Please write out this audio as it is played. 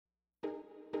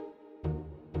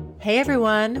Hey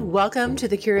everyone, welcome to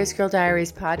the Curious Girl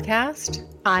Diaries podcast.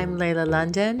 I'm Layla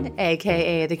London,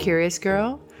 aka The Curious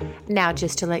Girl. Now,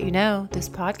 just to let you know, this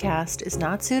podcast is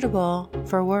not suitable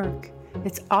for work.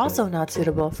 It's also not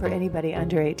suitable for anybody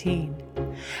under 18.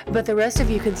 But the rest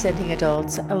of you consenting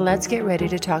adults, let's get ready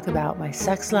to talk about my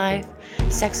sex life,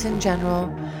 sex in general,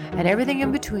 and everything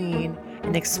in between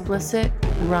in explicit,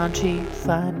 raunchy,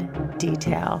 fun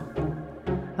detail.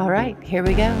 All right, here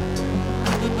we go.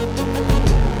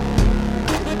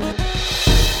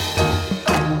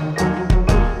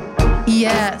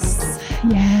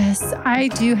 Yes, I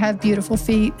do have beautiful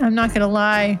feet. I'm not going to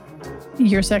lie.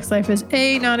 Your sex life is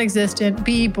A, non-existent,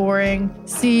 B, boring,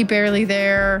 C, barely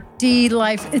there, D,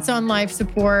 it's on life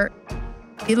support.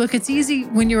 Look, it's easy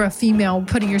when you're a female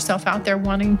putting yourself out there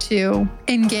wanting to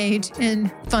engage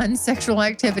in fun sexual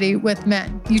activity with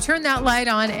men. You turn that light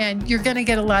on and you're going to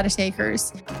get a lot of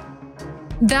takers.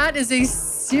 That is a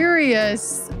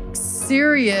serious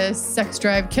sex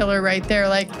drive killer right there.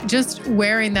 Like, just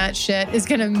wearing that shit is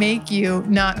going to make you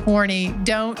not horny.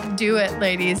 Don't do it,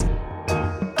 ladies.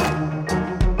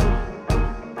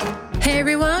 Hey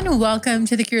everyone, welcome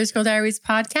to the Curious Girl Diaries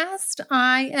podcast.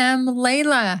 I am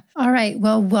Layla. All right,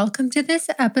 well, welcome to this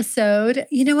episode.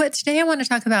 You know what? Today I want to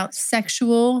talk about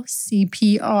sexual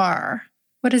CPR.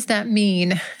 What does that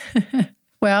mean?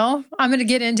 Well, I'm going to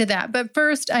get into that. But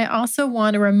first, I also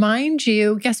want to remind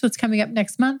you, guess what's coming up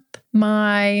next month?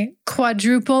 My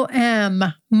quadruple M,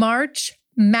 March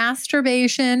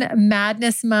Masturbation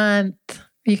Madness Month.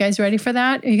 Are you guys ready for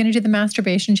that? Are you going to do the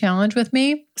masturbation challenge with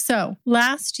me? So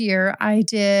last year I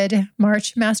did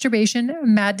March Masturbation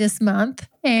Madness Month,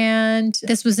 and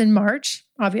this was in March,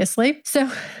 obviously. So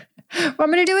I'm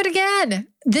going to do it again.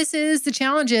 The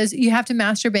challenge is you have to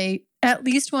masturbate at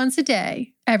least once a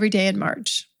day, every day in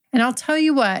March. And I'll tell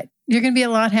you what, you're going to be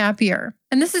a lot happier.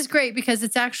 And this is great because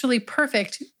it's actually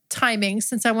perfect timing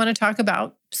since I want to talk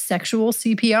about sexual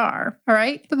CPR. All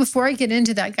right. But before I get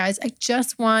into that, guys, I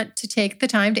just want to take the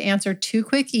time to answer 2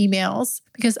 quick emails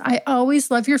because I always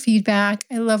love your feedback.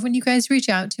 I love when you guys reach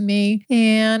out to me,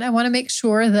 and I want to make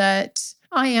sure that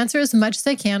I answer as much as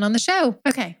I can on the show.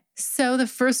 Okay. So the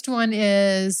first one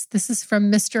this is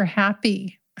from Mr.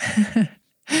 Happy.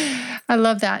 I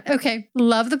love that. Okay.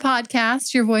 Love the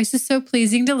podcast. Your voice is so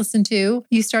pleasing to listen to.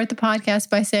 You start the podcast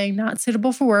by saying not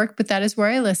suitable for work, but that is where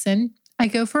I listen. I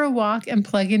go for a walk and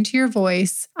plug into your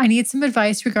voice. I need some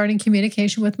advice regarding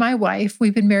communication with my wife.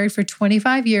 We've been married for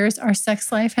 25 years. Our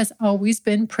sex life has always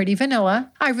been pretty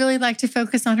vanilla. I really like to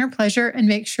focus on her pleasure and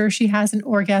make sure she has an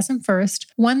orgasm first.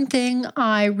 One thing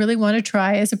I really want to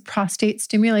try is a prostate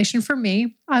stimulation for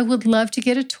me. I would love to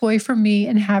get a toy for me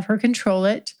and have her control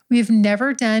it. We've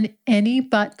never done any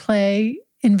butt play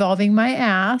involving my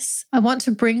ass. I want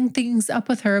to bring things up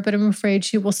with her, but I'm afraid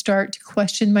she will start to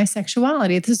question my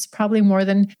sexuality. This is probably more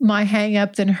than my hang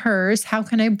up than hers. How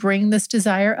can I bring this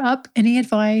desire up? Any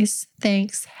advice?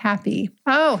 Thanks. Happy.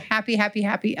 Oh, happy.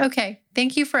 Okay.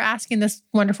 Thank you for asking this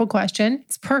wonderful question.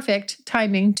 It's perfect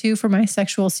timing too for my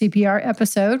sexual CPR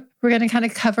episode. We're going to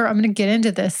I'm going to get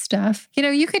into this stuff. You know,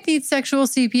 you could need sexual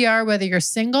CPR whether you're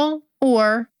single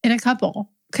or in a couple.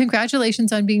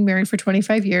 Congratulations on being married for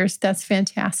 25 years. That's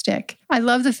fantastic. I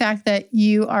love the fact that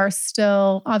you are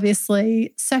still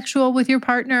obviously sexual with your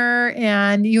partner,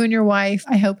 and you and your wife,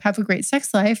 I hope, have a great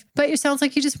sex life, but it sounds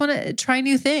like you just want to try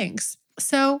new things.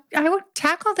 So I would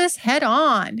tackle this head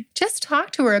on. Just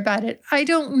talk to her about it. I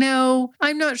don't know.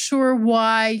 I'm not sure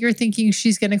why you're thinking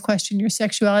she's going to question your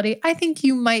sexuality. I think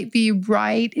you might be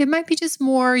right. It might be just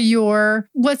more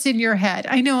what's in your head.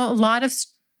 I know a lot of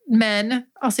men,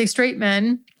 I'll say straight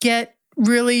men, get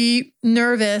really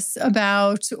nervous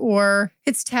about, or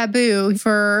it's taboo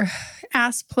for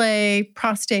ass play,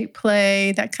 prostate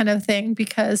play, that kind of thing,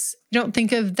 because you don't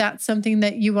think of that something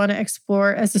that you want to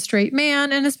explore as a straight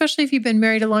man. And especially if you've been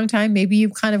married a long time, maybe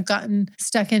you've kind of gotten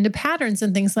stuck into patterns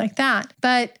and things like that.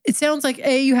 But it sounds like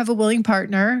you have a willing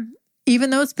partner, even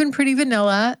though it's been pretty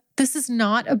vanilla. This is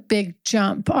not a big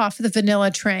jump off the vanilla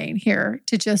train here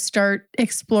to just start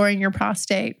exploring your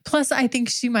prostate. Plus, I think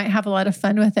she might have a lot of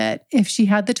fun with it if she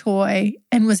had the toy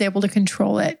and was able to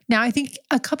control it. Now, I think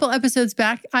a couple episodes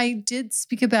back, I did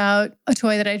speak about a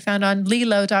toy that I'd found on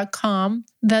Lilo.com.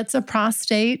 That's a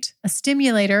prostate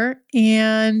stimulator,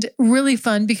 and really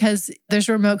fun because there's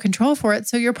remote control for it.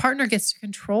 So your partner gets to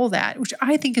control that, which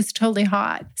I think is totally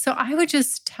hot. So I would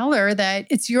just tell her that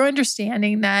it's your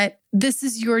understanding that this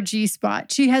is your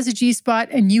G-spot. She has a G-spot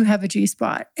and you have a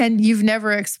G-spot, and you've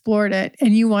never explored it,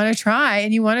 and you want to try,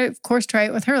 and you want to, of course, try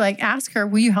it with her. Like, ask her,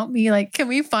 will you help me? Like, can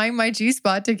we find my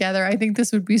G-spot together? I think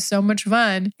this would be so much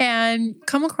fun, and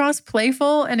come across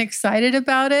playful and excited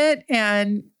about it,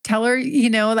 and tell her,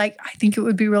 like, I think it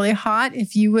would be really hot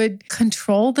if you would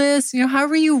control this,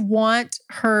 however you want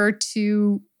her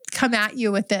to come at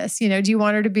you with this. Do you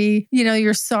want her to be,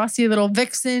 your saucy little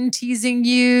vixen teasing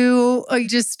you? Or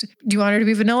do you want her to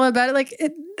be vanilla about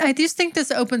it? I just think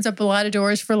this opens up a lot of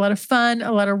doors for a lot of fun,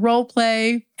 a lot of role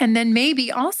play. And then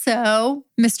maybe also,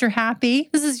 Mr.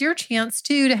 Happy, this is your chance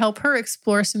too to help her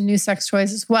explore some new sex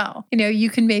toys as well.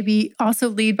 You can maybe also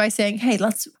lead by saying, hey,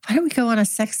 why don't we go on a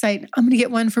sex site? I'm going to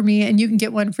get one for me and you can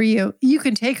get one for you. You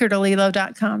can take her to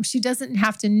Lelo.com. She doesn't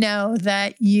have to know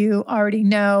that you already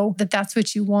know that that's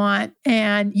what you want.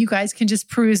 And you guys can just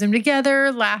peruse them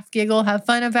together, laugh, giggle, have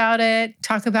fun about it,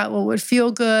 talk about what would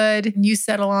feel good. You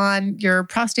settle on your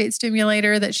prostate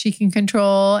stimulator that she can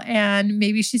control. And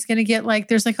maybe she's going to get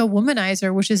there's a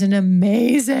womanizer, which is an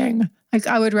amazing.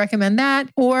 I would recommend that.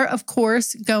 Or, of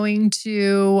course, going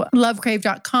to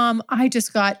lovecrave.com. I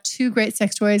just got 2 great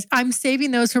sex toys. I'm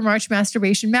saving those for March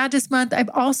Masturbation Madness Month. I've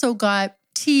also got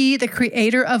T, the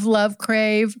creator of Love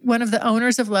Crave, one of the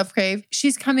owners of Love Crave.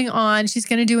 She's coming on. She's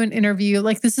going to do an interview.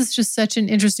 This is just such an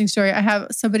interesting story. I have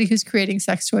somebody who's creating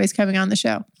sex toys coming on the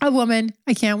show. A woman.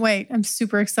 I can't wait. I'm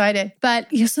super excited. But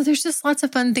so there's just lots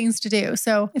of fun things to do.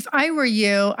 So if I were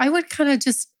you, I would kind of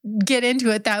just get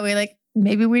into it that way.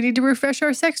 Maybe we need to refresh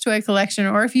our sex toy collection.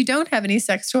 Or if you don't have any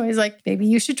sex toys, maybe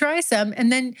you should try some.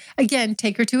 And then again,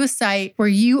 take her to a site where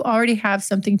you already have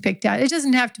something picked out. It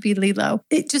doesn't have to be Lelo.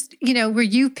 It just, where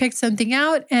you picked something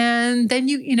out and then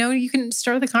you can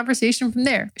start the conversation from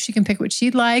there. She can pick what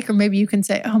she'd like, or maybe you can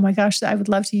say, oh my gosh, I would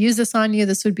love to use this on you.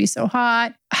 This would be so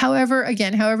hot. However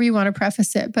you want to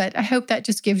preface it, but I hope that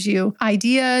just gives you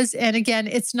ideas. And again,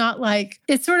 it's not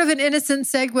it's sort of an innocent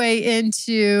segue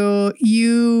into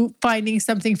you finding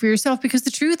something for yourself, because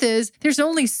the truth is there's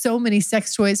only so many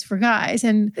sex toys for guys.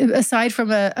 And aside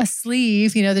from a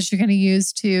sleeve, that you're going to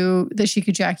use that she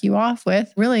could jack you off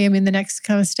with, really, the next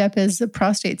kind of step is a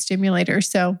prostate stimulator.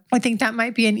 So I think that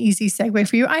might be an easy segue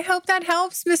for you. I hope that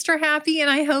helps, Mr. Happy. And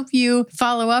I hope you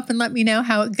follow up and let me know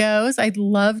how it goes. I'd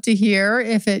love to hear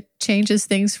if it changes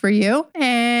things for you.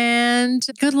 And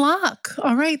good luck.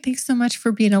 All right. Thanks so much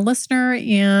for being a listener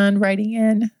and writing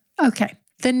in. Okay.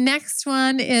 The next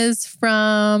one is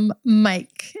from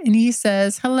Mike, and he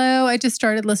says, hello, I just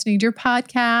started listening to your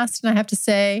podcast, and I have to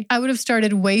say, I would have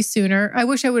started way sooner. I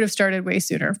wish I would have started way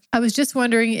sooner. I was just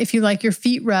wondering if you like your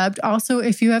feet rubbed. Also,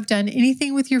 if you have done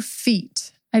anything with your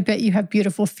feet. I bet you have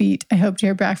beautiful feet. I hope to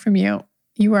hear back from you.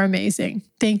 You are amazing.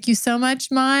 Thank you so much,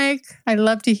 Mike. I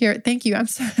love to hear it. Thank you. I'm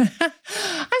so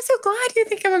glad you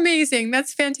think I'm amazing.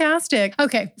 That's fantastic.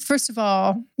 Okay. First of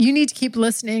all, you need to keep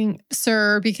listening,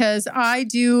 sir, because I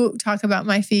do talk about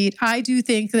my feet. I do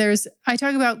think I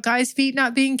talk about guys' feet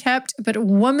not being kept, but a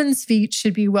woman's feet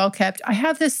should be well kept. I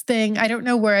have this thing, I don't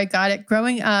know where I got it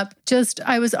growing up.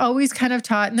 I was always kind of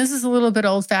taught, and this is a little bit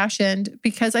old fashioned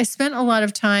because I spent a lot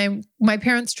of time, my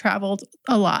parents traveled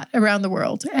a lot around the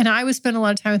world, and I would spend a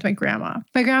lot of time with my grandma.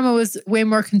 My grandma was way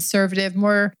more conservative,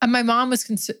 my mom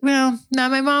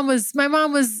was, my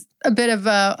mom was a bit of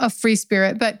a free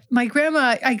spirit, but my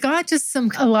grandma, I got just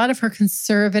a lot of her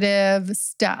conservative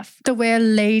stuff, the way a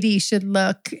lady should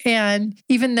look. And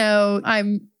even though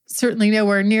I'm certainly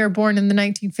nowhere near born in the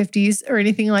 1950s or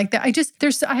anything like that,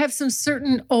 I have some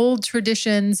certain old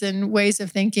traditions and ways of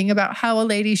thinking about how a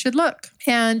lady should look.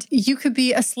 And you could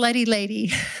be a slutty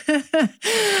lady.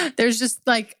 There's just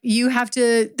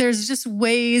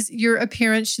ways your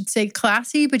appearance should stay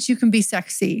classy, but you can be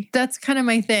sexy. That's kind of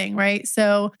my thing, right?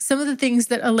 So some of the things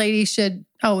that a lady should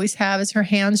always have is her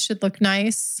hands should look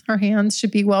nice. Her hands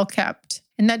should be well kept.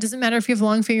 And that doesn't matter if you have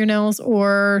long fingernails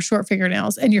or short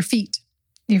fingernails. And your feet.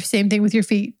 Same thing with your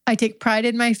feet. I take pride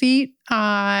in my feet.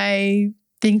 I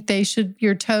think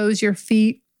your toes, your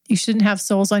feet, you shouldn't have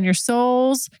soles on your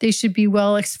soles. They should be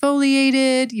well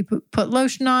exfoliated. You put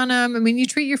lotion on them. You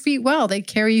treat your feet well. They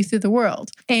carry you through the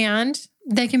world. And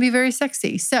they can be very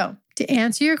sexy. So to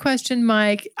answer your question,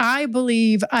 Mike, I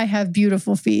believe I have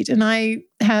beautiful feet. And I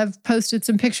have posted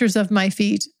some pictures of my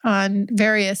feet on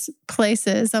various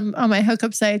places. On my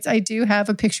hookup sites, I do have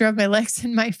a picture of my legs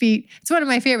and my feet. It's one of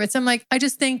my favorites. I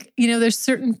just think, there's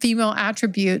certain female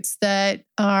attributes that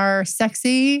are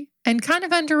sexy and kind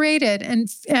of underrated,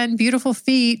 and beautiful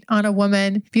feet on a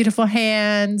woman, beautiful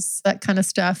hands, that kind of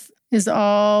stuff is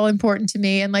all important to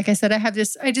me. And like I said, I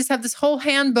just have this whole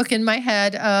handbook in my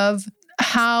head of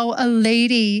how a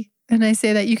lady, and I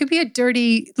say that you could be a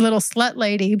dirty little slut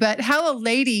lady, but how a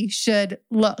lady should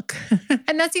look.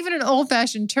 And that's even an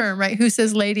old-fashioned term, right? Who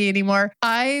says lady anymore?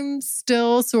 I'm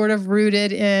still sort of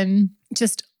rooted in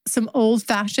just some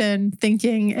old-fashioned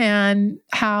thinking and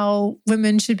how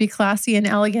women should be classy and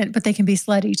elegant, but they can be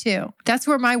slutty too. That's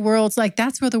where my world's like,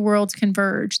 that's where the worlds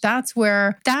converge. That's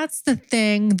the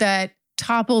thing that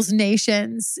topples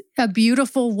nations. A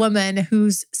beautiful woman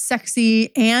who's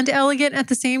sexy and elegant at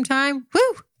the same time.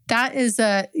 Woo! That is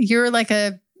you're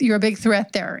a big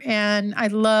threat there. And I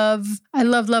love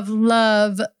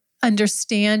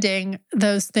understanding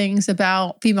those things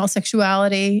about female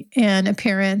sexuality and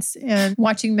appearance and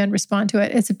watching men respond to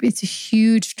it. It's a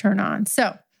huge turn on.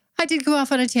 So I did go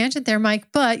off on a tangent there, Mike,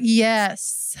 but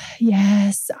yes,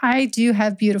 I do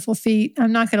have beautiful feet.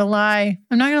 I'm not going to lie.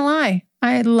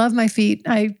 I love my feet.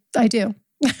 I do.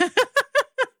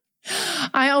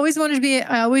 I always wanted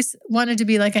to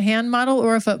be like a hand model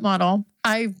or a foot model.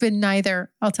 I've been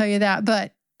neither, I'll tell you that,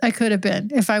 but I could have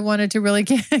been if I wanted to really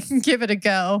give it a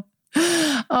go.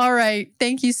 All right.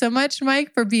 Thank you so much,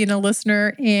 Mike, for being a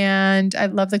listener. And I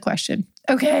love the question.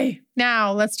 Okay.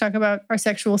 Now let's talk about our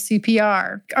sexual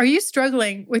CPR. Are you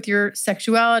struggling with your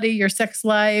sexuality, your sex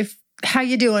life? How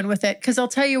you doing with it? Because I'll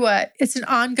tell you what, it's an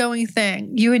ongoing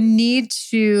thing. You need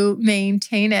to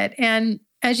maintain it. And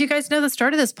as you guys know, the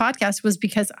start of this podcast was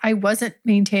because I wasn't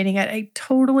maintaining it. I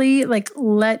totally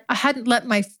I hadn't let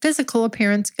my physical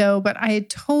appearance go, but I had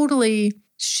totally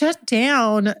shut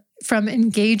down from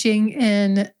engaging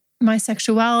in my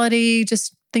sexuality,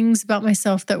 just things about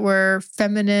myself that were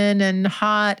feminine and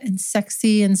hot and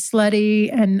sexy and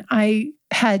slutty. And I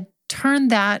had turned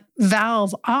that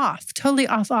valve off, totally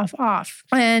off.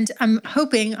 And I'm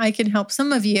hoping I can help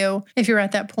some of you, if you're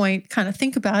at that point, kind of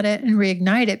think about it and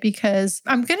reignite it, because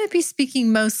I'm going to be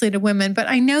speaking mostly to women, but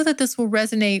I know that this will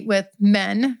resonate with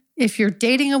men. If you're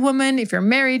dating a woman, if you're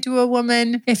married to a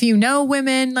woman, if you know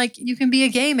women, you can be a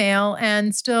gay male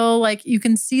and still you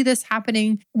can see this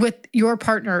happening with your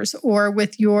partners or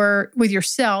with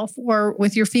yourself or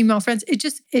with your female friends.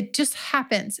 It just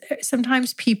happens.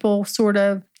 Sometimes people sort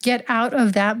of get out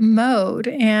of that mode.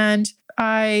 And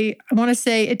I want to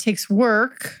say it takes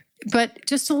work, but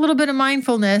just a little bit of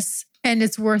mindfulness, and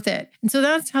it's worth it. And so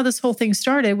that's how this whole thing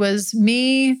started, was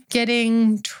me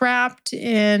getting trapped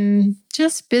in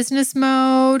just business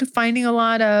mode, finding a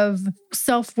lot of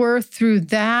self-worth through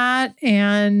that,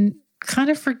 and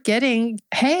kind of forgetting,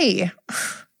 hey,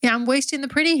 I'm wasting the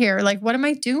pretty here. What am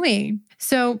I doing?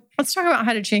 So let's talk about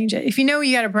how to change it. If you know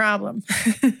you got a problem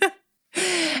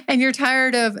and you're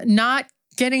tired of not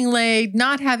getting laid,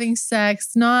 not having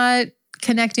sex, not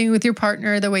connecting with your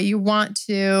partner the way you want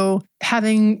to,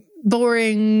 having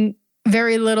boring,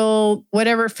 very little,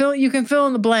 whatever, you can fill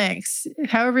in the blanks.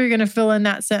 However you're going to fill in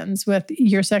that sentence with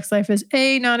your sex life is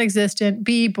A, non-existent,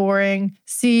 B, boring,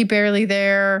 C, barely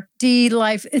there, D,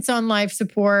 it's on life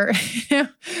support,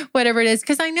 whatever it is.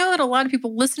 Because I know that a lot of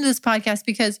people listen to this podcast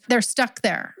because they're stuck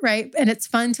there, right? And it's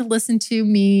fun to listen to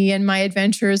me and my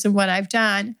adventures and what I've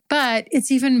done. But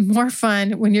it's even more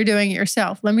fun when you're doing it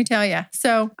yourself, let me tell you.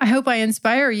 So I hope I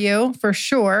inspire you for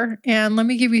sure. And let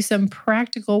me give you some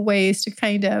practical ways to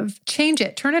kind of change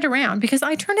it, turn it around, because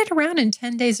I turned it around in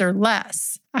 10 days or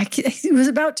less. It was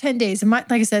about 10 days. Like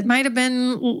I said, might have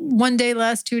been 1 day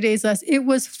less, 2 days less. It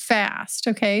was fast.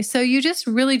 Okay. So you just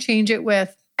really change it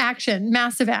with action,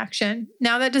 massive action.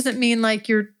 Now that doesn't mean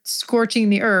you're scorching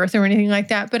the earth or anything like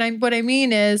that. But what I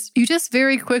mean is you just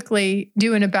very quickly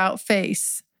do an about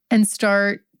face and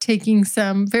start taking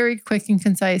some very quick and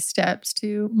concise steps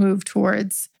to move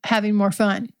towards having more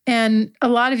fun. And a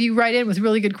lot of you write in with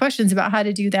really good questions about how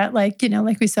to do that, like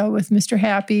we saw with Mr.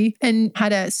 Happy, and how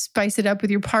to spice it up with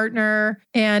your partner.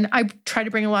 And I try to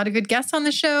bring a lot of good guests on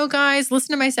the show, guys.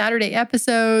 Listen to my Saturday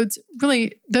episodes.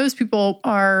 Really, those people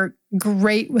are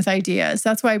great with ideas.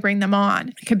 That's why I bring them on.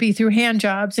 It could be through hand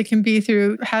jobs. It can be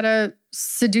through how to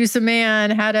seduce a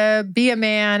man, how to be a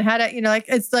man, how to,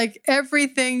 it's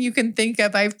everything you can think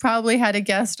of. I've probably had a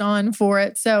guest on for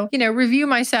it. So, review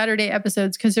my Saturday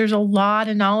episodes because there's a lot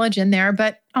of knowledge in there.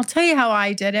 But I'll tell you how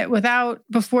I did it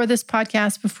before this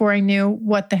podcast, before I knew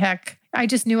what the heck. I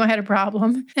just knew I had a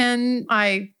problem. And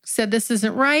I said, this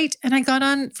isn't right. And I got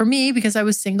on, for me, because I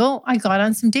was single, I got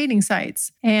on some dating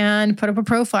sites and put up a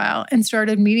profile and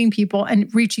started meeting people and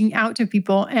reaching out to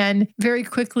people and very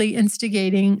quickly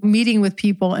instigating meeting with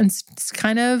people and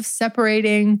kind of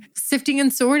separating, sifting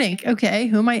and sorting. Okay,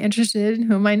 who am I interested in?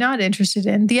 Who am I not interested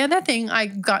in? The other thing I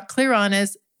got clear on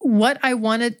is what I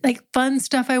wanted, fun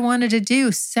stuff I wanted to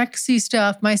do, sexy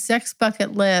stuff, my sex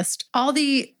bucket list, all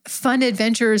the fun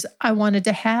adventures I wanted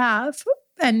to have.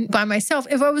 And by myself,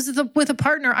 if I was with a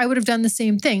partner, I would have done the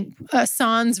same thing.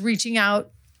 Sans reaching out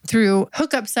through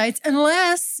hookup sites,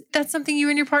 unless that's something you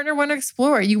and your partner want to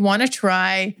explore. You want to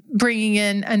try bringing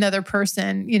in another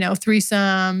person,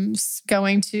 threesomes,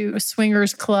 going to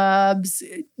swingers clubs,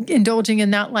 indulging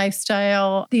in that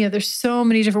lifestyle. There's so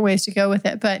many different ways to go with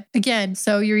it. But again,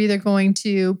 so you're either going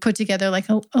to put together like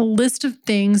a list of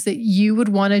things that you would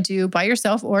want to do by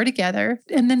yourself or together,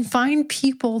 and then find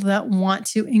people that want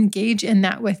to engage in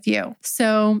that with you.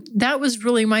 So that was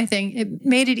really my thing. It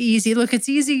made it easy. Look, it's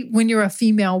easy when you're a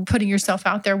female putting yourself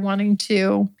out there wanting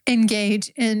to engage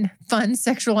in fun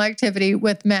sexual activity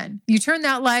with men. You turn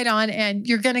that light on and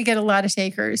you're going to get a lot of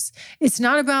takers. It's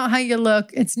not about how you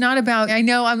look. It's not about, I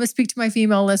know I'm going to speak to my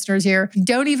female listeners here.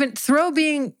 Don't even throw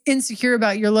being insecure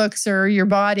about your looks or your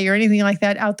body or anything like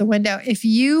that out the window. If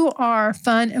you are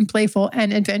fun and playful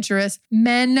and adventurous,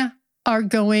 men are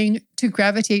going to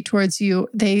gravitate towards you.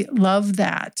 They love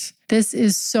that. This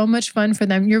is so much fun for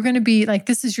them. You're going to be like,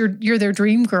 you're their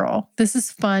dream girl. This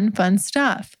is fun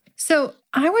stuff. So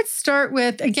I would start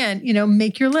with, again,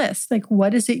 make your list. Like,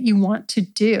 what is it you want to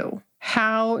do?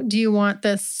 How do you want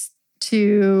this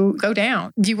to go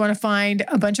down? Do you want to find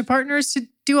a bunch of partners to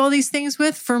do all these things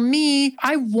with? For me,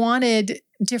 I wanted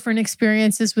different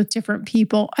experiences with different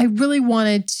people. I really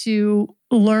wanted to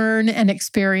learn and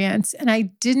experience. And I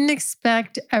didn't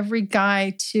expect every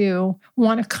guy to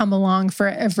want to come along for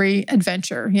every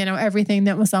adventure, everything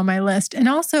that was on my list. And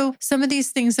also some of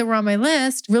these things that were on my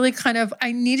list really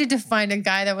I needed to find a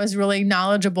guy that was really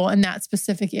knowledgeable in that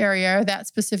specific area or that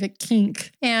specific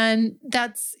kink. And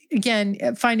that's,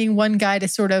 again, finding one guy to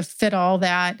sort of fit all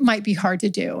that might be hard to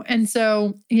do. And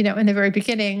so, in the very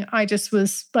beginning, I just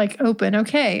was like open.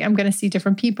 Okay, I'm going to see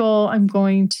different people. I'm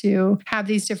going to have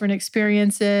these different experiences.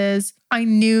 I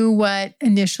knew what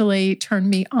initially turned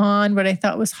me on, what I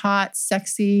thought was hot,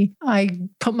 sexy. I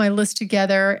put my list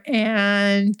together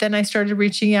and then I started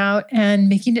reaching out and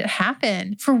making it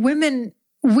happen. For women,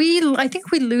 I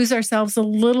think we lose ourselves a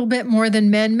little bit more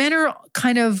than men. Men are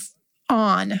kind of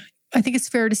on, I think it's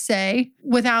fair to say,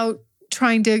 without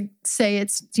trying to say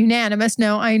it's unanimous.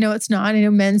 No, I know it's not. I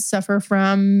know men suffer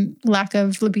from lack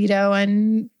of libido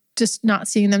and just not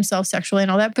seeing themselves sexually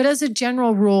and all that. But as a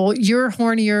general rule, you're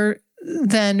hornier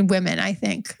than women, I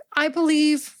think. I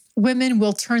believe women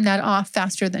will turn that off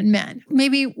faster than men.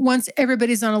 Maybe once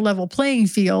everybody's on a level playing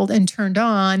field and turned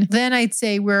on, then I'd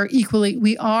say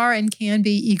we are and can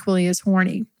be equally as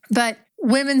horny. But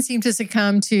women seem to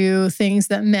succumb to things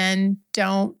that men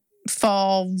don't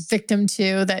fall victim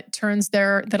to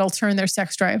that'll turn their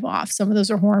sex drive off. Some of those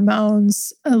are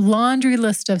hormones, a laundry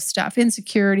list of stuff,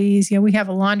 insecurities. We have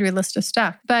a laundry list of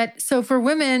stuff. But so for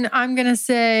women, I'm going to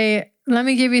say, let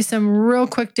me give you some real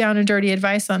quick down and dirty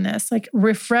advice on this. Like,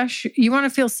 refresh. You want to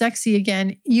feel sexy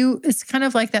again. It's kind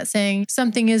of like that saying,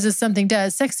 something is as something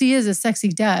does. Sexy is as sexy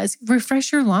does.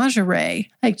 Refresh your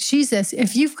lingerie. Like, Jesus,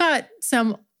 if you've got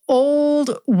some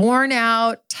old, worn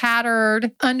out,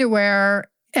 tattered underwear,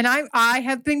 and I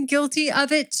have been guilty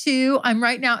of it too. I'm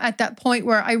right now at that point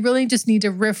where I really just need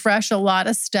to refresh a lot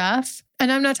of stuff.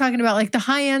 And I'm not talking about like the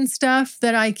high-end stuff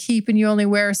that I keep and you only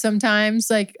wear sometimes.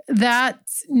 Like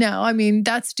that's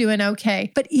doing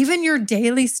okay. But even your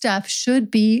daily stuff should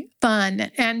be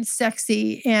fun and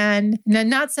sexy, and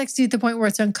not sexy at the point where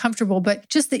it's uncomfortable, but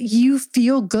just that you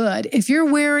feel good. If you're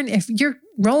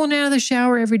rolling out of the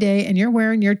shower every day and you're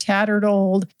wearing your tattered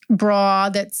old bra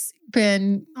that's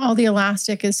been, all the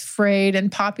elastic is frayed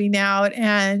and popping out,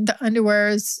 and the underwear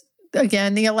is,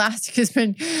 again, the elastic has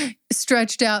been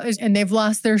stretched out and they've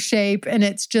lost their shape and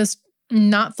it's just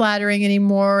not flattering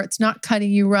anymore. It's not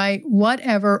cutting you right.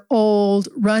 Whatever, old,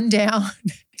 run down,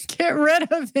 get rid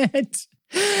of it.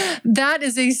 That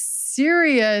is a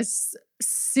serious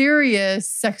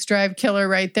sex drive killer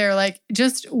right there. Like,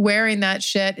 just wearing that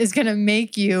shit is going to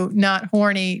make you not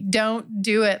horny. Don't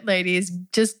do it, ladies.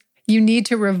 You need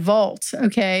to revolt.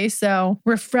 Okay. So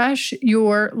refresh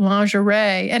your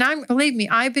lingerie. And believe me,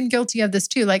 I've been guilty of this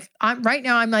too. Like right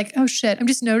now I'm like, oh shit, I'm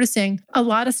just noticing a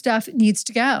lot of stuff needs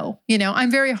to go.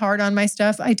 I'm very hard on my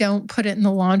stuff. I don't put it in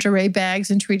the lingerie bags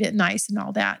and treat it nice and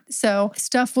all that. So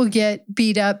stuff will get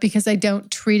beat up because I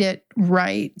don't treat it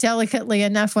right, delicately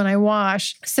enough when I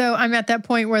wash. So I'm at that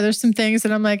point where there's some things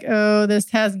that I'm like, oh, this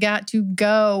has got to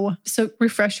go. So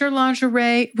refresh your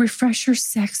lingerie, refresh your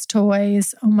sex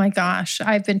toys. Oh my gosh.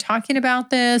 I've been talking about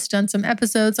this, done some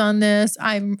episodes on this.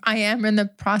 I am in the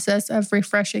process of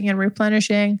refreshing and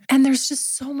replenishing. And there's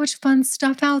just so much fun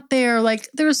stuff out there. Like,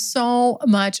 there's so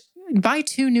much. Buy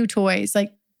 2 new toys.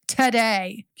 Like,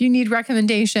 today. If you need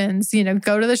recommendations,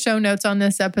 go to the show notes on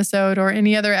this episode or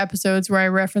any other episodes where I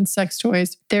reference sex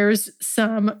toys. There's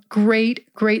some great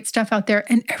stuff out there,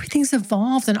 and everything's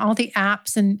evolved and all the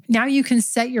apps. And now you can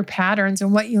set your patterns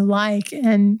and what you like.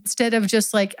 And instead of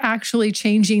just like actually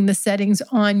changing the settings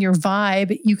on your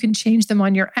Vibe, you can change them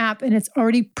on your app, and it's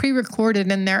already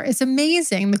pre-recorded in there. It's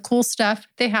amazing the cool stuff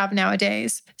they have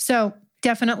nowadays. So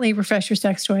definitely refresh your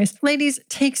sex toys. Ladies,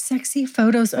 take sexy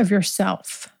photos of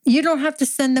yourself. You don't have to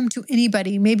send them to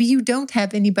anybody. Maybe you don't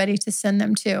have anybody to send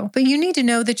them to, but you need to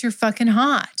know that you're fucking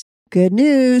hot. Good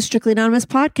news. Strictly Anonymous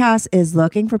Podcast is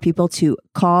looking for people to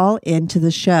call into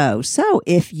the show. So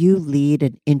if you lead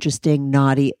an interesting,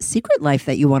 naughty secret life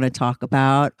that you want to talk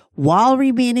about while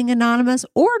remaining anonymous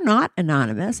or not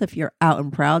anonymous, if you're out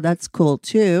and proud, that's cool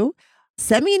too.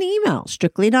 Send me an email,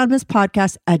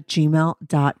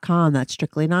 strictlyanonymouspodcast@gmail.com. That's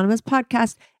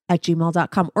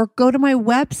strictlyanonymouspodcast@gmail.com. Or go to my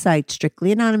website,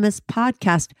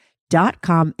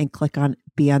 strictlyanonymouspodcast.com, and click on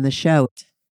Be on the Show.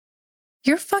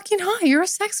 You're fucking hot. You're a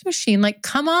sex machine. Like,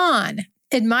 come on.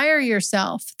 Admire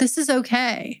yourself. This is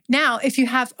okay. Now, if you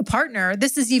have a partner,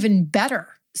 this is even better.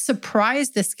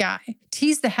 Surprise this guy.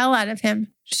 Tease the hell out of him.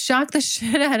 Shock the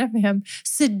shit out of him.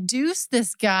 Seduce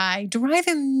this guy. Drive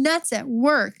him nuts at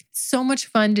work. So much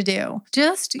fun to do.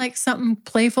 Just like something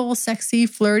playful, sexy,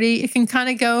 flirty. It can kind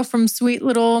of go from sweet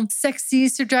little sexy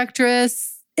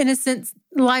seductress, innocent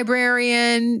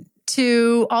librarian,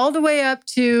 to all the way up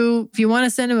to, if you want to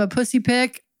send him a pussy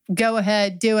pic, go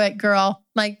ahead, do it, girl.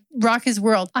 Like, rock his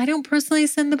world. I don't personally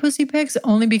send the pussy pics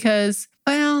only because,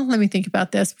 well, let me think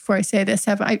about this before I say this.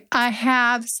 I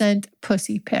have sent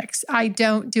pussy pics. I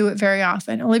don't do it very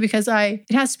often, only because it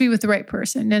has to be with the right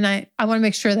person. And I want to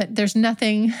make sure that there's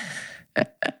nothing,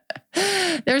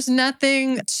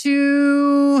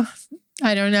 too,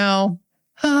 I don't know.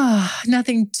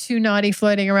 Nothing too naughty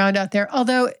floating around out there.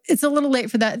 Although it's a little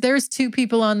late for that. There's two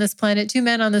men on this planet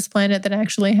that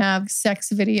actually have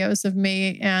sex videos of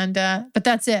me. And, but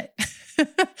that's it.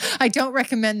 I don't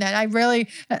recommend that. I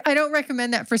don't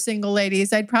recommend that for single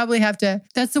ladies. I'd probably have to,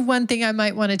 that's the one thing I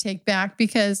might want to take back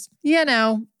because,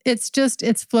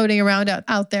 it's floating around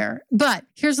out there. But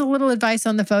here's a little advice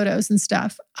on the photos and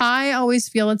stuff. I always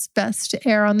feel it's best to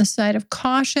err on the side of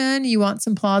caution. You want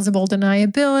some plausible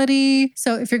deniability.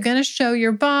 So if you're going to show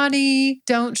your body,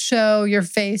 don't show your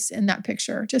face in that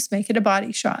picture. Just make it a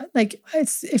body shot. Like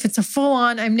if it's a full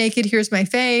on, I'm naked, here's my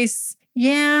face.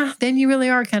 Yeah, then you really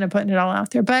are kind of putting it all out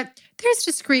there. But there's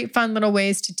discreet, fun little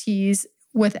ways to tease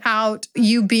without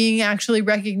you being actually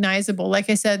recognizable. Like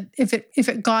I said, if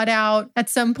it got out at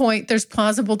some point, there's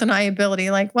plausible deniability.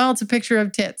 Like, well, it's a picture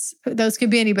of tits. Those could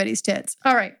be anybody's tits.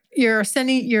 All right. You're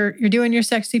doing your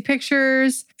sexy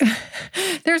pictures.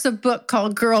 There's a book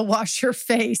called Girl Wash Your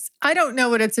Face. I don't know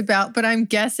what it's about, but I'm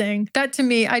guessing. That to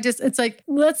me, it's like,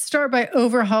 let's start by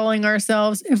overhauling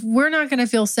ourselves. If we're not going to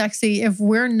feel sexy, if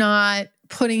we're not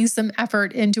putting some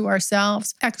effort into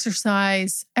ourselves,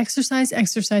 exercise. I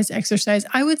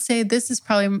would say this is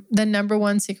probably the number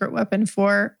one secret weapon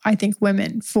for, I think,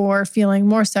 women for feeling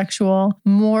more sexual,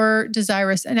 more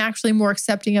desirous, and actually more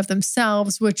accepting of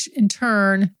themselves, which in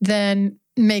turn then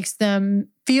makes them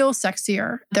feel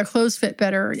sexier. Their clothes fit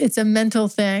better. It's a mental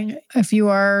thing. If you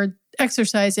are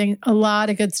exercising, a lot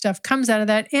of good stuff comes out of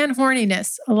that, and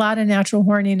horniness, a lot of natural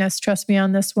horniness. Trust me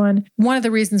on this one. One of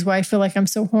the reasons why I feel like I'm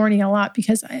so horny a lot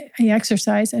because I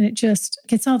exercise and it just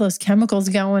gets all those chemicals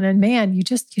going. And man, you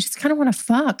just kind of want to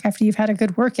fuck after you've had a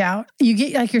good workout. You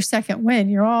get like your second win.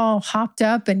 You're all hopped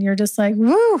up and you're just like,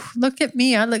 woo, look at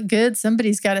me. I look good.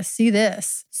 Somebody's got to see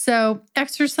this. So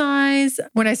exercise.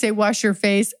 When I say wash your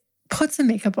face, put some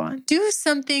makeup on. Do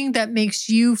something that makes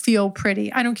you feel pretty.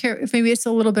 I don't care if maybe it's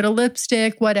a little bit of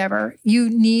lipstick, whatever. You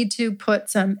need to put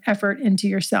some effort into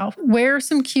yourself. Wear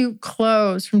some cute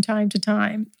clothes from time to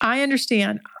time. I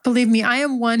understand. Believe me, I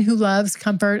am one who loves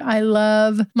comfort. I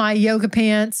love my yoga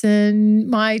pants and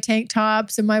my tank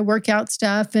tops and my workout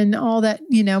stuff and all that,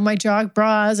 my jog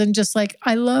bras and just like,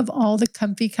 I love all the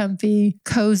comfy,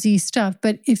 cozy stuff.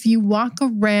 But if you walk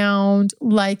around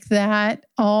like that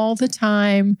all the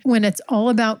time, when it's all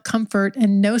about comfort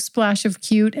and no splash of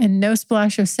cute and no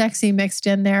splash of sexy mixed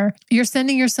in there, you're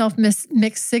sending yourself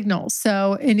mixed signals.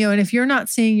 So, and if you're not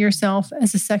seeing yourself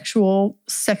as a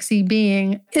sexy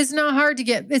being, it's not hard to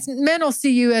get. Men will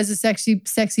see you as a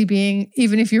sexy being,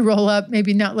 even if you roll up,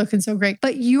 maybe not looking so great,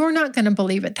 but you're not going to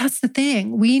believe it. That's the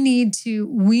thing. We need to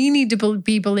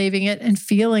be believing it and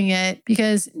feeling it,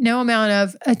 because no amount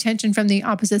of attention from the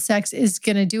opposite sex is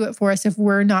going to do it for us if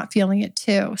we're not feeling it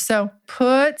too. So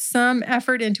put some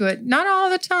effort into it. Not all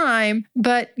the time,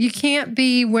 but you can't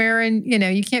be wearing,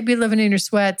 you can't be living in your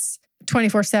sweats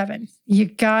 24/7. You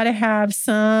got to have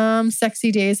some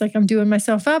sexy days, like I'm doing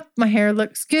myself up. My hair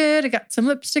looks good. I got some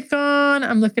lipstick on.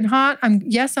 I'm looking hot. I'm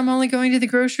only going to the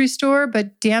grocery store,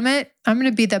 but damn it, I'm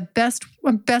going to be the best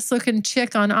looking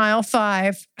chick on aisle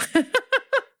 5.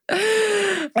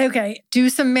 Okay, do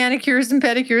some manicures and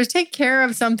pedicures. Take care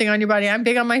of something on your body. I'm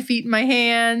big on my feet and my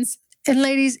hands. And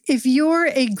ladies, if you're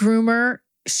a groomer,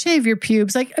 shave your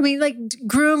pubes.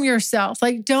 Groom yourself.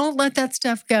 Don't let that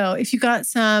stuff go. If you got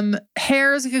some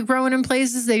hairs growing in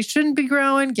places they shouldn't be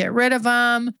growing, get rid of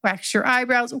them. Wax your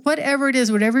eyebrows. Whatever it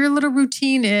is, whatever your little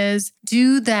routine is,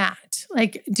 do that.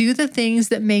 Do the things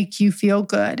that make you feel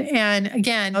good. And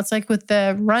again, it's like with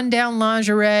the rundown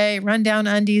lingerie, rundown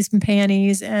undies and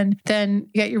panties. And then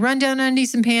you got your rundown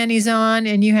undies and panties on,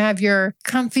 and you have your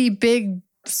comfy big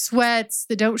sweats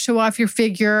that don't show off your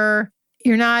figure.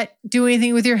 You're not doing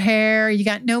anything with your hair. You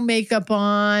got no makeup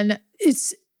on.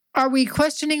 Are we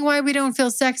questioning why we don't feel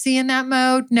sexy in that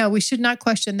mode? No, we should not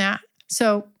question that.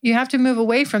 So you have to move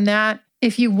away from that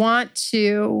if you want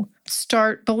to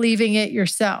start believing it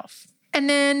yourself. And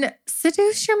then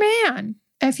seduce your man.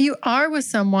 If you are with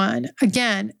someone,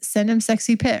 again, send him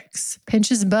sexy pics. Pinch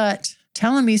his butt.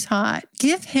 Tell him he's hot.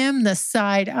 Give him the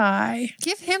side eye.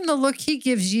 Give him the look he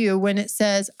gives you when it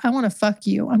says, I want to fuck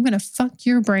you. I'm going to fuck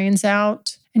your brains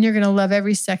out and you're going to love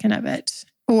every second of it.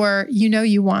 Or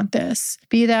you want this.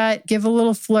 Be that, give a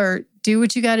little flirt. Do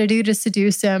what you got to do to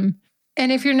seduce him.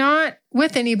 And if you're not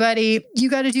with anybody, you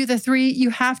got to do you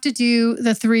have to do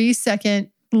the 3-second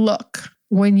look.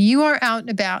 When you are out and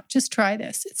about, just try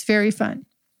this. It's very fun.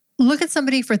 Look at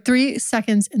somebody for 3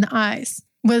 seconds in the eyes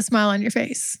with a smile on your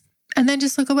face. And then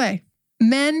just look away.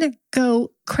 Men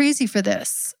go crazy for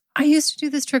this. I used to do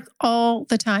this trick all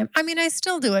the time. I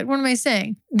still do it. What am I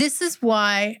saying? This is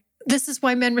why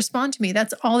men respond to me.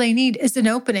 That's all they need is an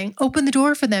opening. Open the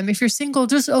door for them. If you're single,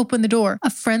 just open the door. A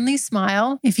friendly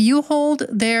smile. If you hold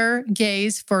their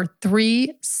gaze for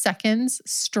 3 seconds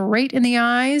straight in the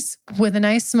eyes with a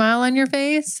nice smile on your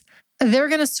face, they're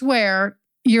going to swear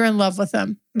you're in love with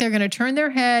them. They're going to turn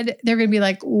their head. They're going to be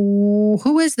like, ooh,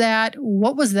 who is that?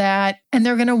 What was that? And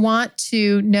they're going to want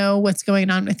to know what's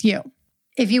going on with you.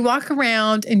 If you walk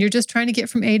around and you're just trying to get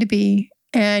from A to B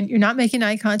and you're not making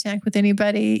eye contact with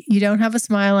anybody, you don't have a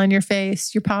smile on your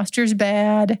face, your posture's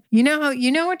bad, you know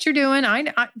what you're doing.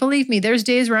 I believe me, there's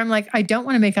days where I'm like, I don't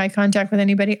want to make eye contact with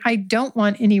anybody. I don't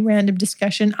want any random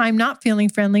discussion. I'm not feeling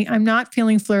friendly. I'm not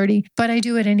feeling flirty, but I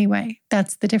do it anyway.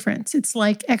 That's the difference. It's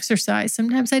like exercise.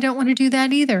 Sometimes I don't want to do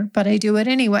that either, but I do it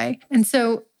anyway. And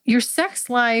so your sex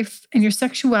life and your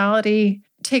sexuality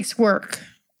takes work,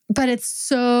 but it's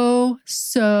so,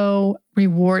 so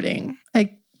rewarding.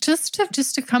 Just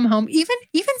to come home, even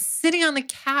sitting on the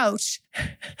couch,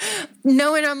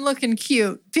 knowing I'm looking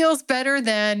cute feels better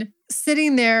than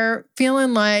sitting there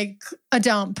feeling like a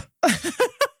dump.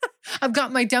 I've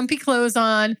got my dumpy clothes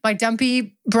on, my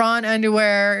dumpy bra and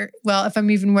underwear. Well, if I'm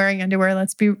even wearing underwear,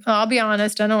 I'll be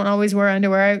honest, I don't always wear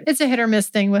underwear. It's a hit or miss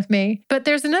thing with me. But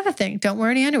there's another thing. Don't wear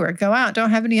any underwear. Go out.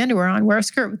 Don't have any underwear on. Wear a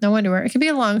skirt with no underwear. It can be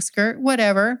a long skirt,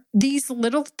 whatever. These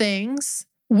little things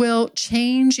will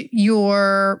change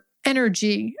your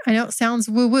energy. I know it sounds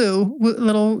woo-woo, a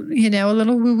little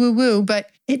woo-woo-woo, but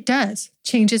it does.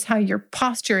 Changes how your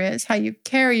posture is, how you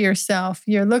carry yourself.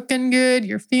 You're looking good.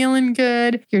 You're feeling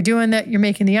good. You're doing that. You're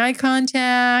making the eye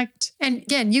contact. And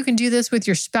again, you can do this with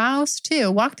your spouse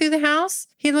too. Walk through the house.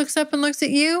 He looks up and looks at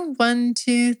you. 1,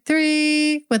 2,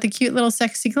 3, with a cute little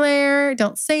sexy glare.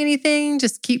 Don't say anything.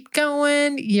 Just keep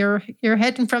going. You're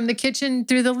heading from the kitchen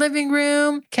through the living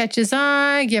room. Catch his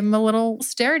eye. Give him a little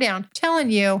stare down. I'm telling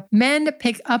you, men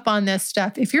pick up on this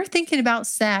stuff. If you're thinking about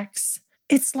sex,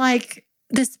 it's like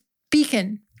this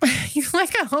beacon. You're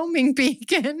like a homing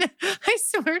beacon. I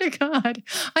swear to God.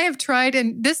 I have tried,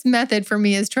 and this method for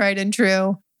me is tried and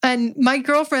true. And my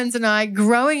girlfriends and I,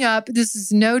 growing up, this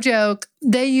is no joke,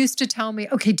 they used to tell me,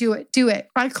 okay, do it.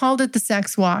 I called it the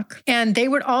sex walk. And they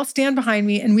would all stand behind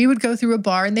me and we would go through a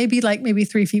bar and they'd be like maybe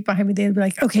 3 feet behind me. They'd be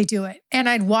like, okay, do it. And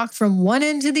I'd walk from one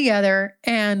end to the other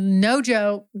and no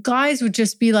joke, guys would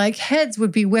just be like, heads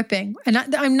would be whipping. And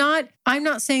I'm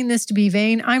not saying this to be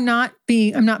vain. I'm not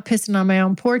pissing on my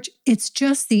own porch. It's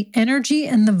just the energy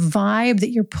and the vibe that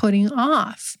you're putting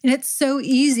off. And it's so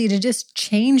easy to just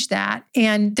change that.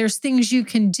 And there's things you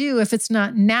can do if it's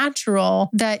not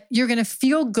natural that you're going to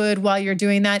feel good while you're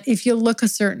doing that if you look a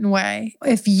certain way,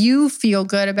 if you feel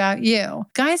good about you.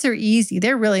 Guys are easy.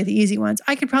 They're really the easy ones.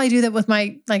 I could probably do that with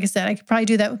my, like I said, I could probably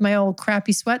do that with my old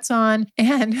crappy sweats on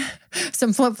and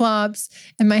some flip-flops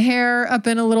and my hair up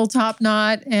in a little top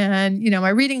knot and, my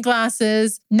reading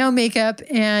glasses, no makeup,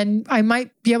 and I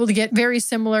might be able to get very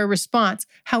similar response.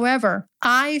 However,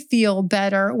 I feel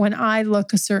better when I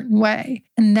look a certain way.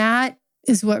 And that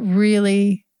is what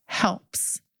really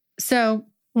helps. So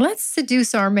let's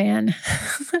seduce our man.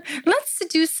 Let's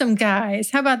seduce some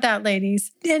guys. How about that,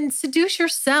 ladies? And seduce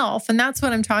yourself. And that's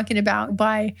what I'm talking about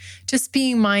by just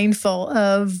being mindful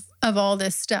of all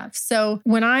this stuff. So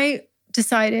when I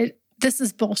decided this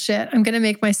is bullshit, I'm going to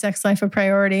make my sex life a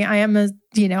priority. I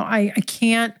I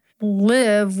can't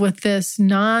live with this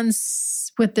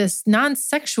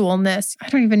non-sexualness. I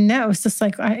don't even know. It's just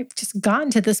like, I've just gotten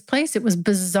to this place. It was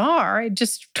bizarre. I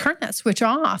just turned that switch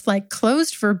off, like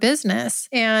closed for business.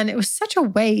 And it was such a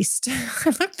waste.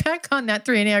 I look back on that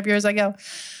 3.5 years, I go,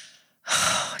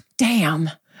 oh, damn.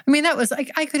 I mean, that was like,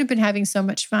 I could have been having so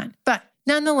much fun, but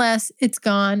nonetheless, it's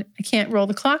gone. I can't roll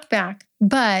the clock back,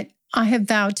 but I have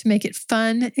vowed to make it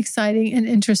fun, exciting, and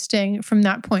interesting from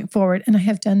that point forward. And I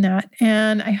have done that.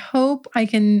 And I hope I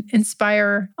can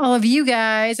inspire all of you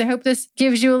guys. I hope this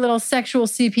gives you a little sexual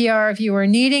CPR if you are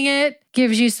needing it,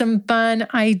 gives you some fun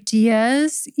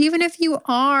ideas, even if you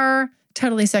are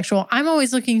totally sexual. I'm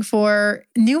always looking for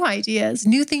new ideas,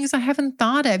 new things I haven't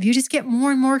thought of. You just get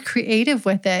more and more creative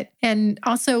with it. And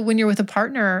also when you're with a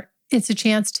partner, it's a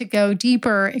chance to go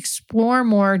deeper, explore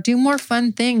more, do more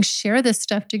fun things, share this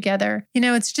stuff together.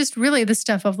 It's just really the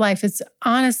stuff of life. It's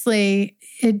honestly,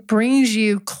 it brings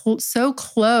you so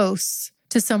close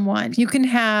to someone. You can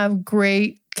have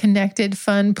great, connected,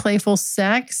 fun, playful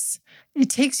sex. It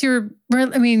takes you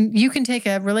can take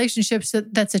a relationship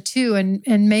that's a 2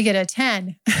 and make it a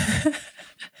 10.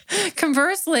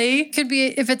 Conversely, could be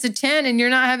if it's a 10 and you're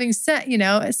not having sex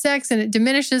and it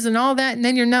diminishes and all that. And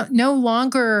then you're no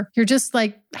longer, you're just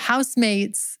like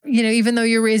housemates, even though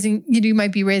you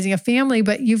might be raising a family,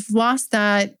 but you've lost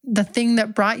the thing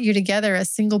that brought you together as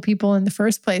single people in the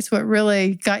first place, what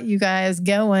really got you guys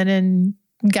going and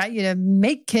got you to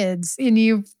make kids. And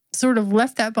you've sort of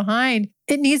left that behind.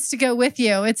 It needs to go with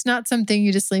you. It's not something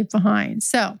you just leave behind.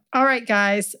 So, all right,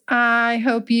 guys, I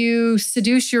hope you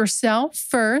seduce yourself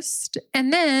first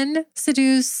and then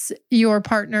seduce your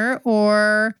partner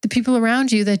or the people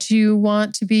around you that you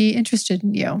want to be interested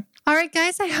in you. All right,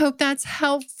 guys, I hope that's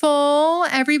helpful.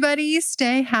 Everybody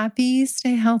stay happy,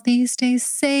 stay healthy, stay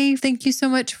safe. Thank you so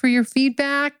much for your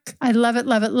feedback. I love it,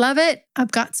 love it, love it.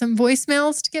 I've got some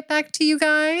voicemails to get back to you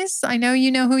guys. I know you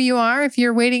know who you are. If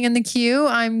you're waiting in the queue,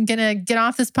 I'm going to get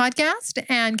off this podcast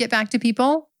and get back to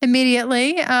people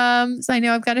immediately. So I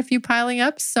know I've got a few piling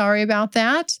up. Sorry about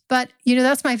that. But,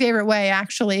 that's my favorite way,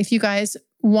 actually. If you guys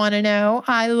want to know,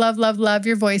 I love, love, love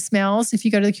your voicemails. If you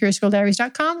go to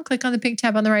thecuriousgirldiaries.com, click on the pink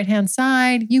tab on the right-hand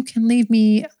side, you can leave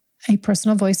me a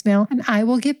personal voicemail and I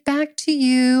will get back to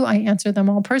you. I answer them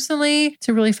all personally. It's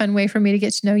a really fun way for me to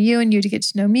get to know you and you to get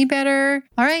to know me better.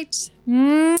 All right.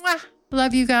 Mwah.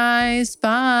 Love you guys.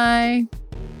 Bye.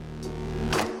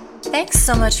 Thanks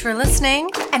so much for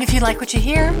listening. And if you like what you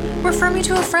hear, refer me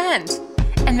to a friend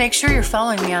and make sure you're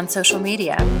following me on social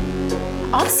media.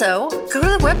 Also, go to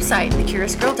the website,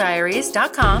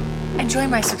 thecuriousgirldiaries.com, and join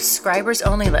my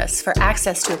subscribers-only list for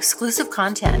access to exclusive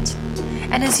content.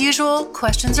 And as usual,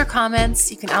 questions or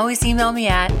comments, you can always email me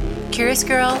at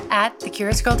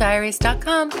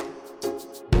curiousgirl@thecuriousgirldiaries.com.